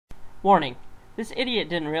Warning, this idiot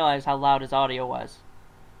didn't realize how loud his audio was.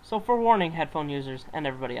 So forewarning headphone users and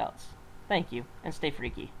everybody else. Thank you, and stay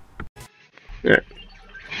freaky. Yeah.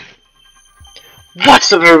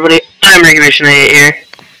 What's up, everybody? I'm Regulation 88 here,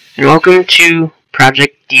 and welcome to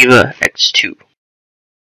Project Diva X2.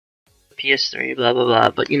 PS3, blah blah blah,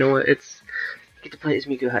 but you know what, I get to play as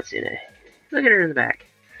Miku Hatsune. Look at her in the back.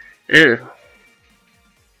 Ew.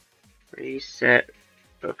 Reset.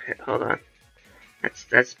 Okay, hold on.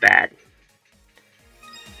 That's bad.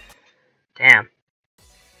 Damn.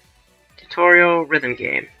 Tutorial rhythm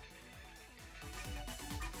game.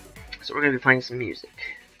 So we're gonna be playing some music.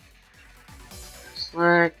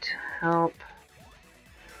 Select, help.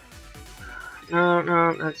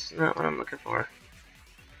 No, that's not what I'm looking for.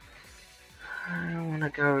 I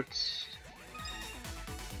wanna go to...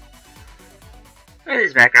 Look at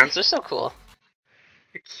these backgrounds, they're so cool.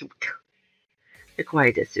 They're cute. They're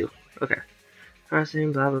kawaii desu. Okay.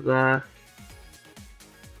 Crossing, blah blah blah.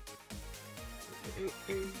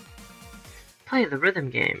 Play the rhythm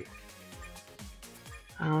game.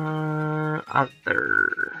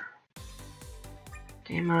 Other.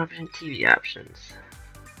 Game option, TV options.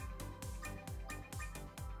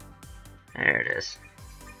 There it is.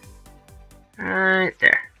 Right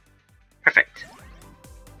there. Perfect.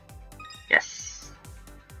 Yes.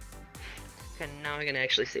 Okay, now we can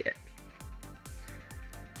actually see it.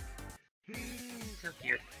 So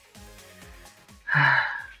cute.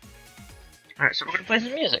 Alright, so we're gonna play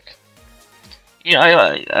some music. You know,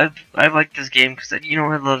 I like this game because, you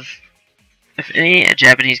know, I love... If any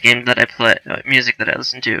Japanese game that I play, music that I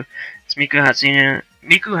listen to, it's Miku Hatsune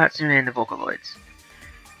and the Vocaloids.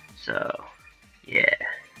 So, yeah.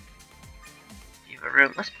 Diva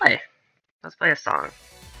Room. Let's play. Let's play a song.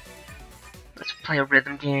 Let's play a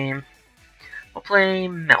rhythm game. We'll play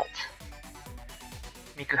Melt.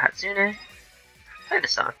 Miku Hatsune. Play the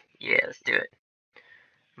song. Yeah, let's do it.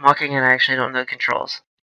 I'm walking and I actually don't know the controls.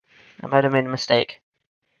 I might have made a mistake.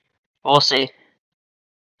 We'll see.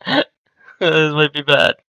 This might be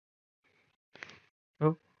bad.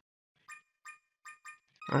 Oh.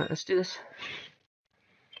 Alright, let's do this.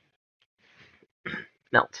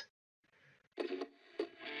 Melt.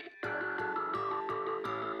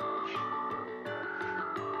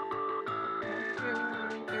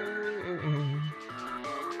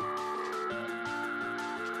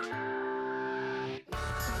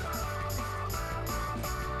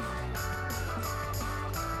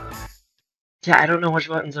 Yeah, I don't know which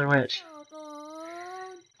buttons are which.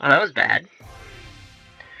 Oh, that was bad.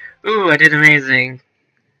 Ooh, I did amazing.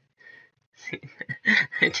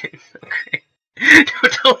 I did so great.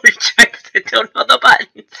 Don't reject, I don't know the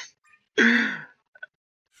buttons.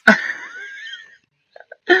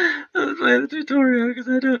 Let's play the tutorial because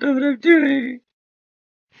I don't know what I'm doing.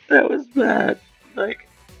 That was bad. Like,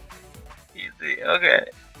 easy, okay.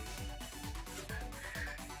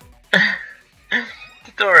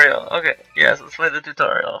 Tutorial, okay. Yes, let's play the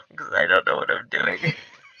tutorial because I don't know what I'm doing.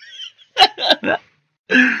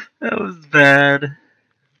 That was bad.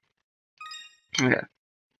 Okay.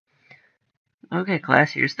 Okay,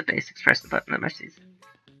 class, here's the basics. Press the button that matches.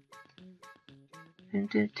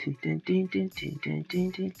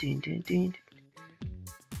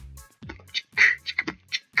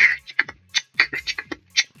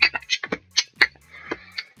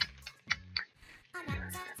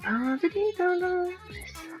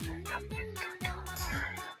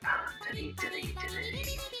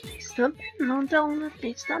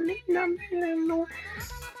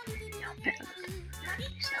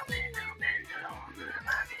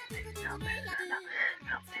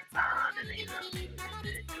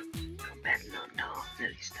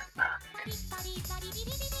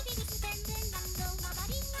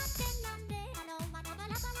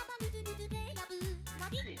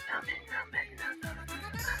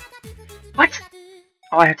 What?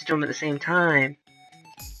 Oh, I have to do them at the same time.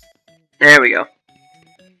 There we go.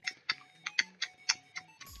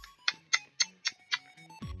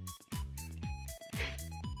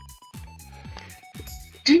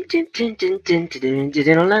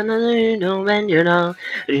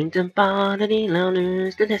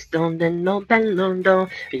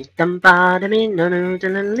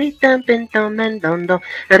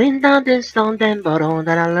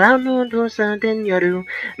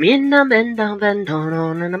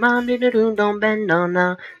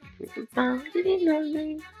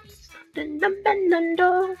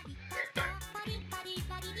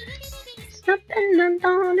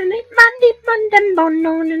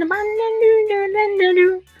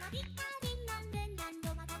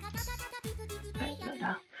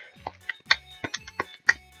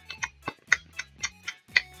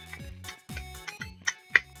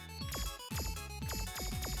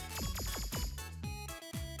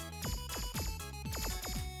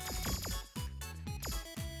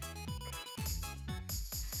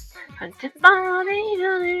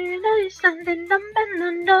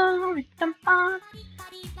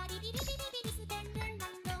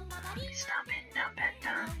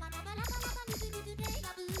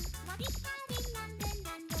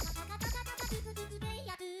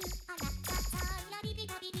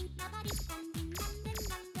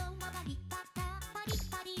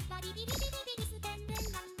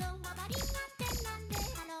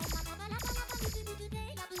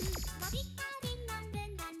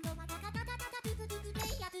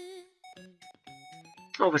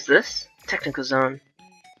 What was this? Technical zone.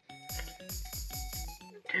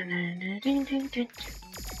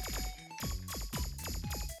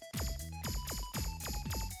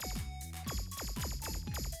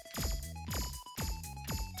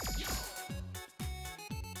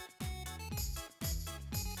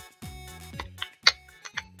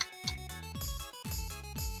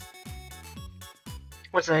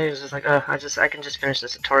 What's that? It was just like, I can just finish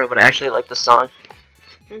this tutorial, but I actually like the song.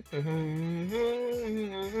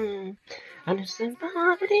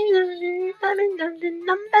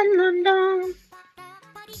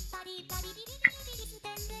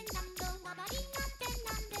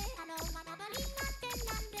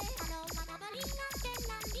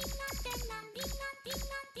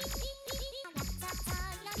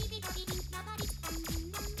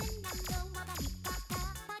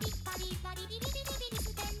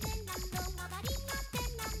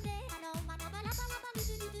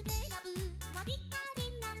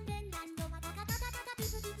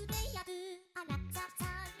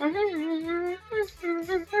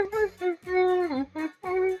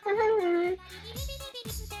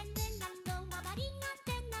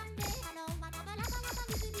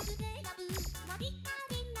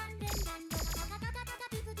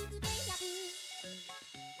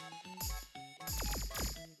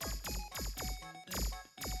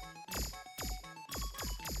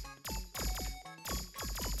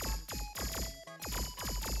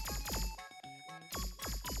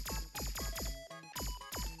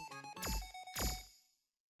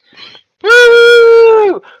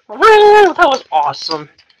 Woo! Woo! That was awesome.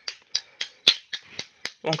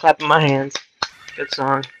 I'm clapping my hands. Good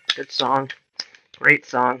song. Good song. Great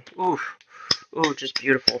song. Oof. Ooh, just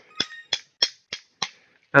beautiful.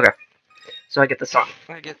 Okay. So I get the song.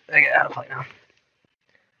 I get out of play now.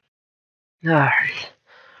 Alright.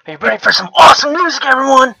 Are you ready for some awesome music,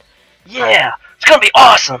 everyone? Yeah! It's gonna be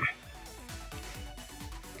awesome!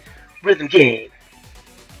 Rhythm game.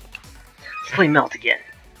 Let's play Melt again.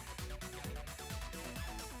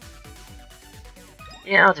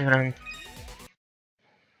 Yeah, I'll do it on...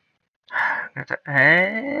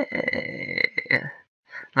 Hey,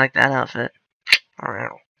 like that outfit. Alright.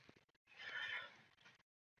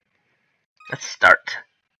 Let's start.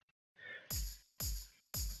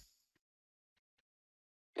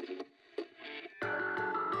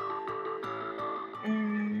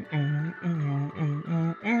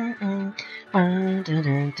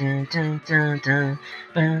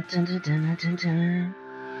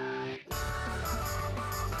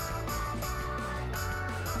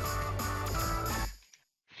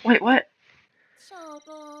 Wait, what?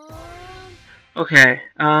 Okay,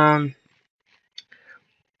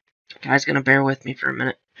 guys, gonna bear with me for a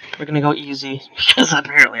minute. We're gonna go easy, because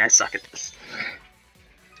apparently I suck at this.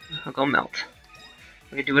 I'll go Melt.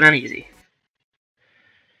 We can do it on easy.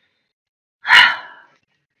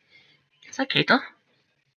 Is that Kato?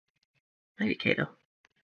 Maybe Kato.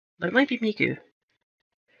 But it might be Miku.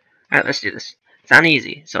 Alright, let's do this. It's on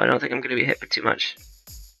easy, so I don't think I'm gonna be hit with too much.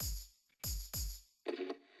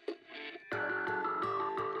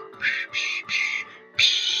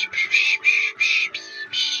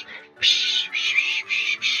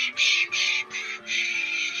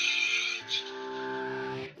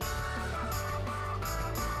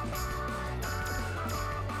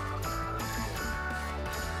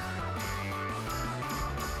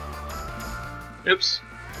 Oops.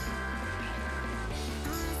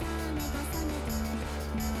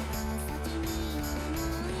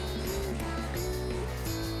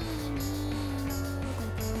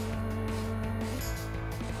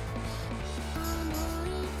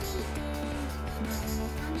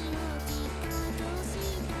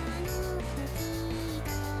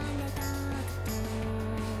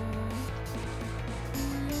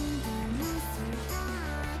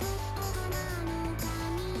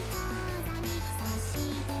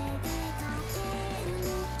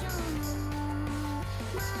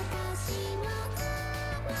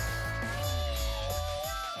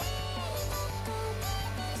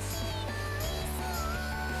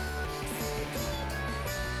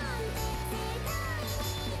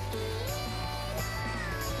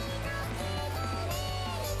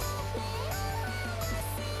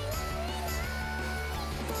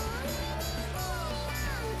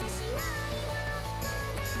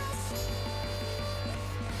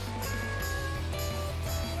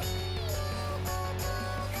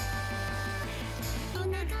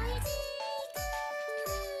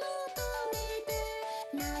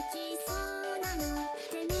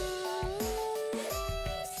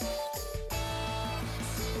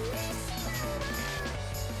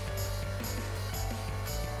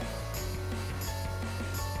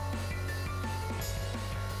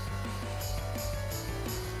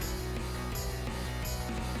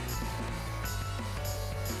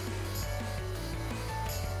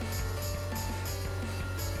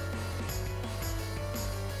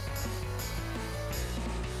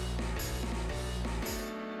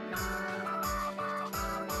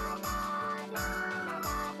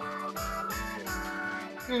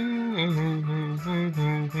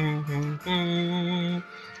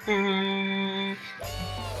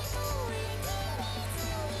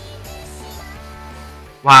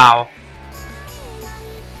 Wow.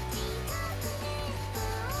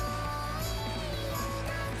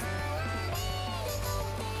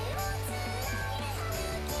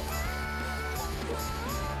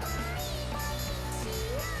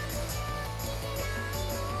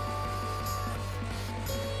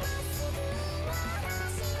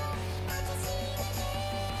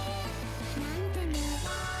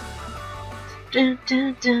 Dun,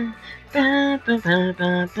 dun, dun. Ba, ba, ba,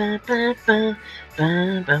 ba, ba, ba, ba.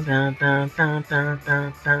 Ba, ba, ba, ba, ba, ba,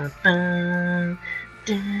 ba, ba, ba.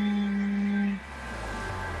 Dun.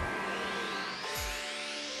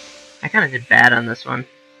 I kind of did bad on this one.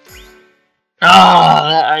 Oh,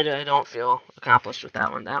 I don't feel accomplished with that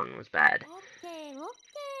one. That one was bad.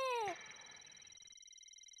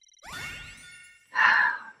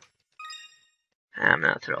 I'm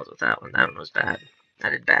not thrilled with that one. That one was bad. I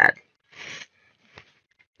did bad.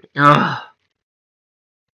 Oh.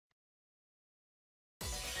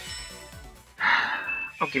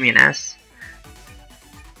 Oh, give me an S.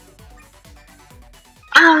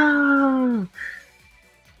 Oh!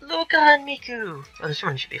 Luca and Miku! Oh, this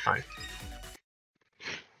one should be fun.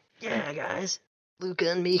 Yeah, guys.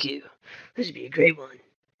 Luca and Miku. This should be a great one.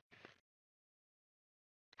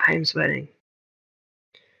 I am sweating.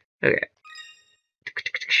 Okay.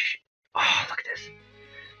 Oh, look at this.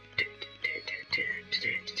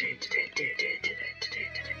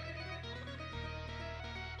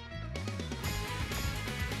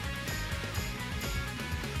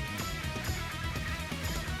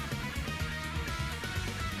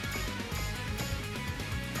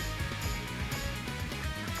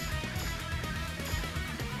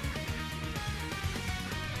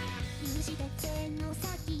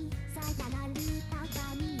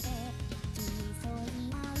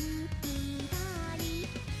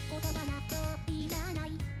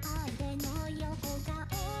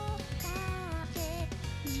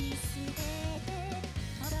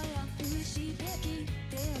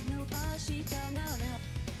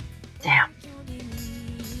 Damn.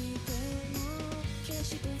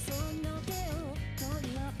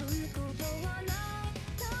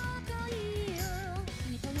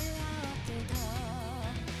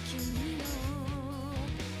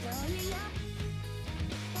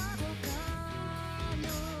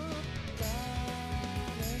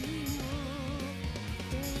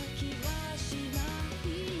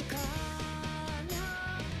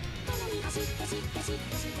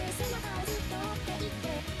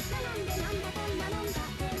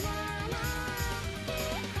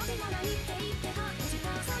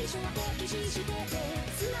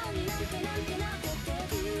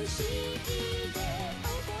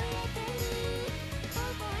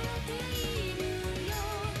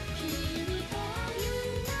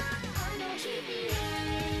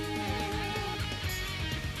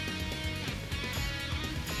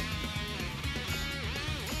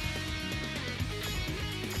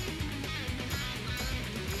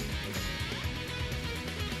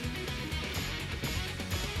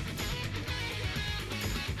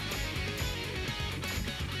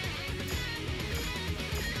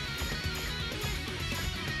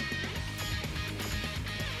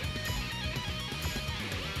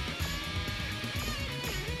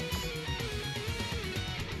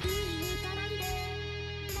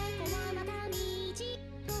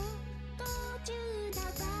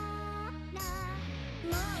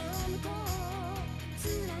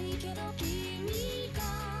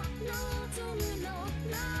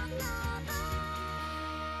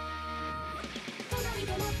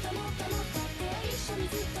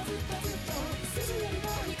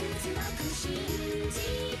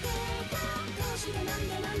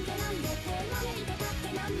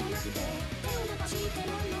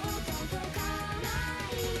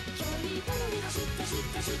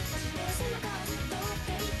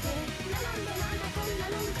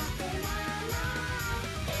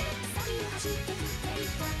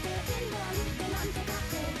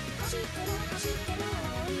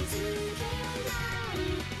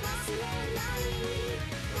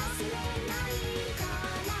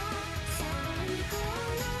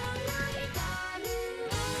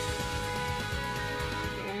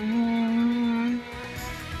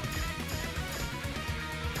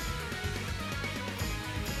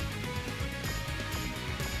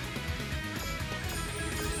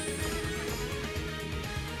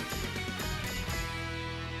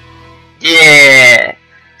 Yeah!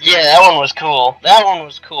 Yeah, that one was cool. That one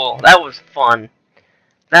was cool. That was fun.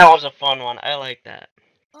 That was a fun one. I like that.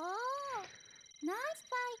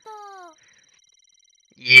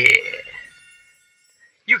 Yeah.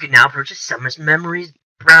 You can now purchase Summer's Memories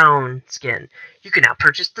Brown skin. You can now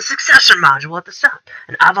purchase the Successor module at the shop.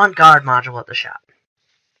 An Avant-Garde module at the shop.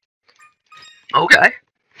 Okay.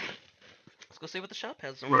 Let's go see what the shop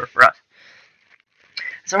has in order for us.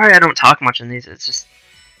 Sorry I don't talk much in these. It's just...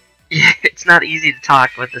 it's not easy to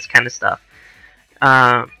talk with this kind of stuff.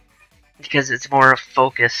 Because it's more a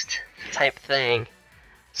focused type thing.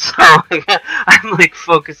 So, I'm like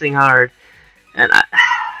focusing hard. And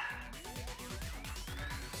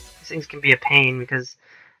these things can be a pain because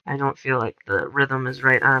I don't feel like the rhythm is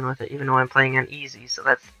right on with it, even though I'm playing on easy. So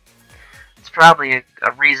it's probably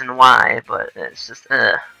a reason why, but it's just,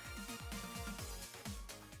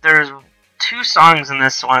 There's 2 songs in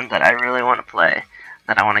this one that I really want to play,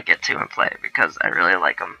 that I want to get to and play, because I really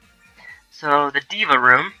like them. So, the Diva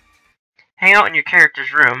room. Hang out in your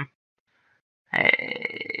character's room.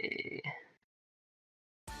 Hey.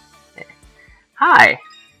 Hi.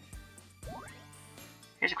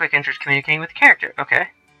 Here's a quick interest communicating with the character. Okay.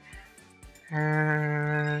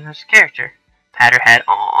 There's a character. Pat her head.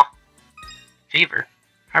 Aww. Fever.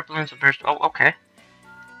 Heart balloons will burst. Oh, okay.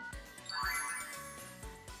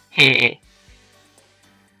 Hey.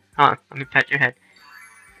 Hold on. Let me pet your head.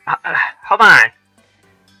 Hold on.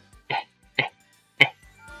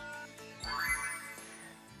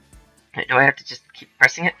 Do I have to just keep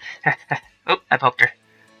pressing it? Oh, I poked her.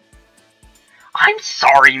 I'm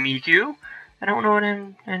sorry, Miku. I don't know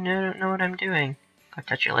what I'm doing. Go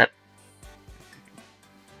touch your lip.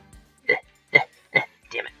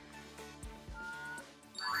 Damn it.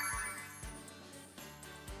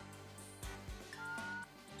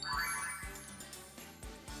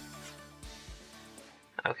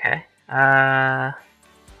 Okay.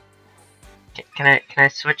 Can I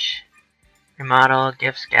switch? Remodel,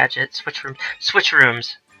 gifts, gadgets, switch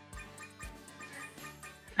rooms.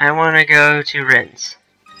 I want to go to Rin's.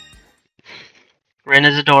 Rin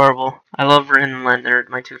is adorable. I love Rin and Len. They're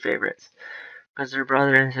my 2 favorites. Because they're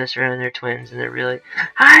brother and sister and they're twins and they're really...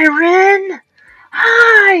 Hi, Rin!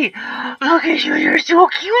 Hi! Look at you, you're so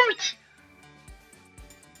cute!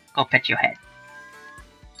 Go pet your head.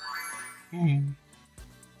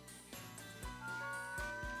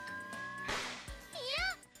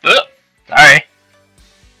 Sorry.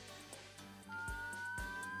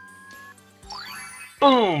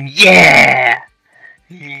 Boom! Yeah!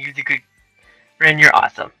 You're the good... Ren, you're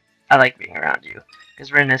awesome. I like being around you.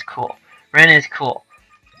 Because Ren is cool. Ren is cool.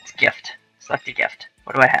 It's a gift. Select a gift.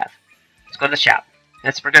 What do I have? Let's go to the shop.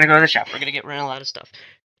 We're gonna go to the shop. We're gonna get Ren a lot of stuff.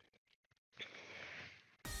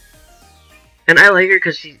 And I like her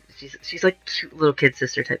because she's like cute little kid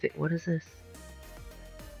sister type thing. What is this?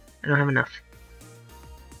 I don't have enough.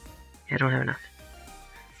 Yeah, I don't have enough.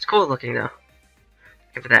 It's cool looking though.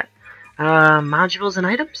 Good for that. Modules and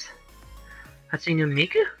items? Hatsune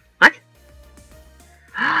Miku? What?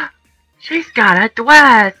 She's got a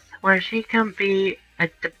dress where she can be a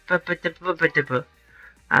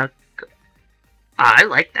I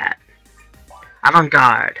like that.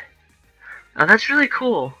 Avant-Garde. Oh, that's really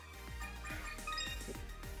cool.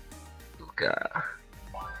 Luca.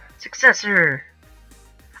 Successor.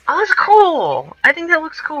 Oh, that's cool. I think that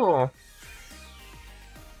looks cool.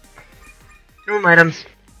 Room items.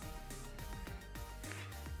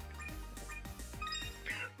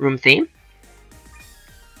 Room theme.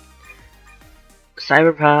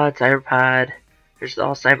 Cyberpod. There's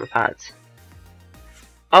all Cyberpods.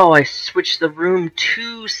 Oh, I switched the room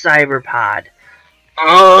to Cyberpod.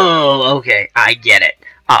 Oh, okay. I get it.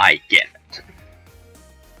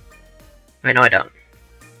 Wait, no, I don't.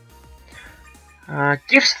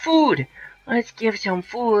 Gifts food. Let's give some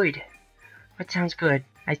food. What sounds good?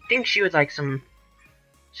 I think she would like some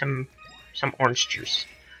orange juice.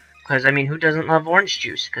 Because, I mean, who doesn't love orange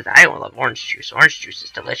juice? Because I don't love orange juice. Orange juice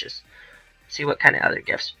is delicious. Let's see what kind of other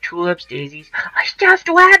gifts. Tulips, daisies. A stuffed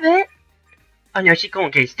rabbit! Oh no, she gonna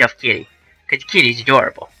get a stuffed kitty. Because kitty's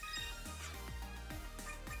adorable.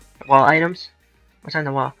 Wall items? What's on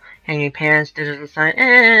the wall? Hanging pans, digital sign.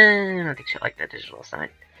 I don't think she'll like that digital sign.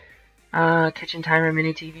 Kitchen timer,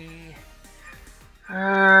 mini TV.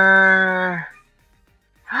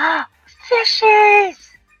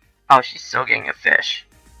 Fishes! Oh, she's still getting a fish.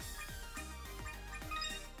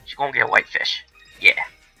 She's gonna get a white fish. Yeah.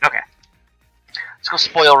 Okay. Let's go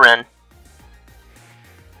spoil Ren.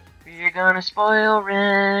 We're gonna spoil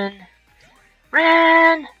Ren.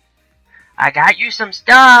 Ren! I got you some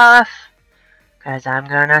stuff. Cause I'm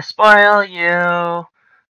gonna spoil you.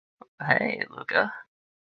 Hey, Luca.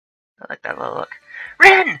 I like that little look.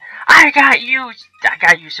 Ren! I got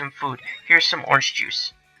you some food. Here's some orange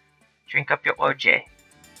juice. Drink up your OJ.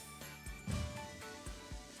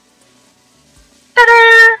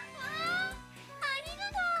 Ta-da!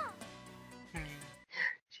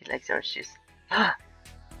 She likes orange juice.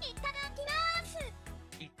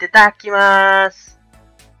 Itadakimasu!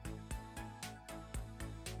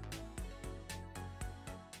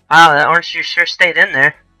 Wow, that orange juice sure stayed in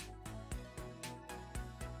there.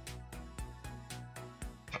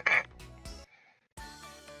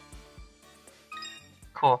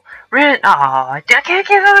 Cool. Rin, I can't give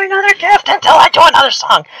her another gift until I do another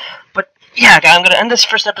song. But yeah, I'm gonna end this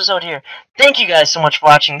first episode here. Thank you guys so much for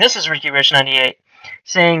watching. This is Ricky Rich 98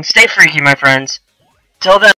 saying, stay freaky, my friends. Till then.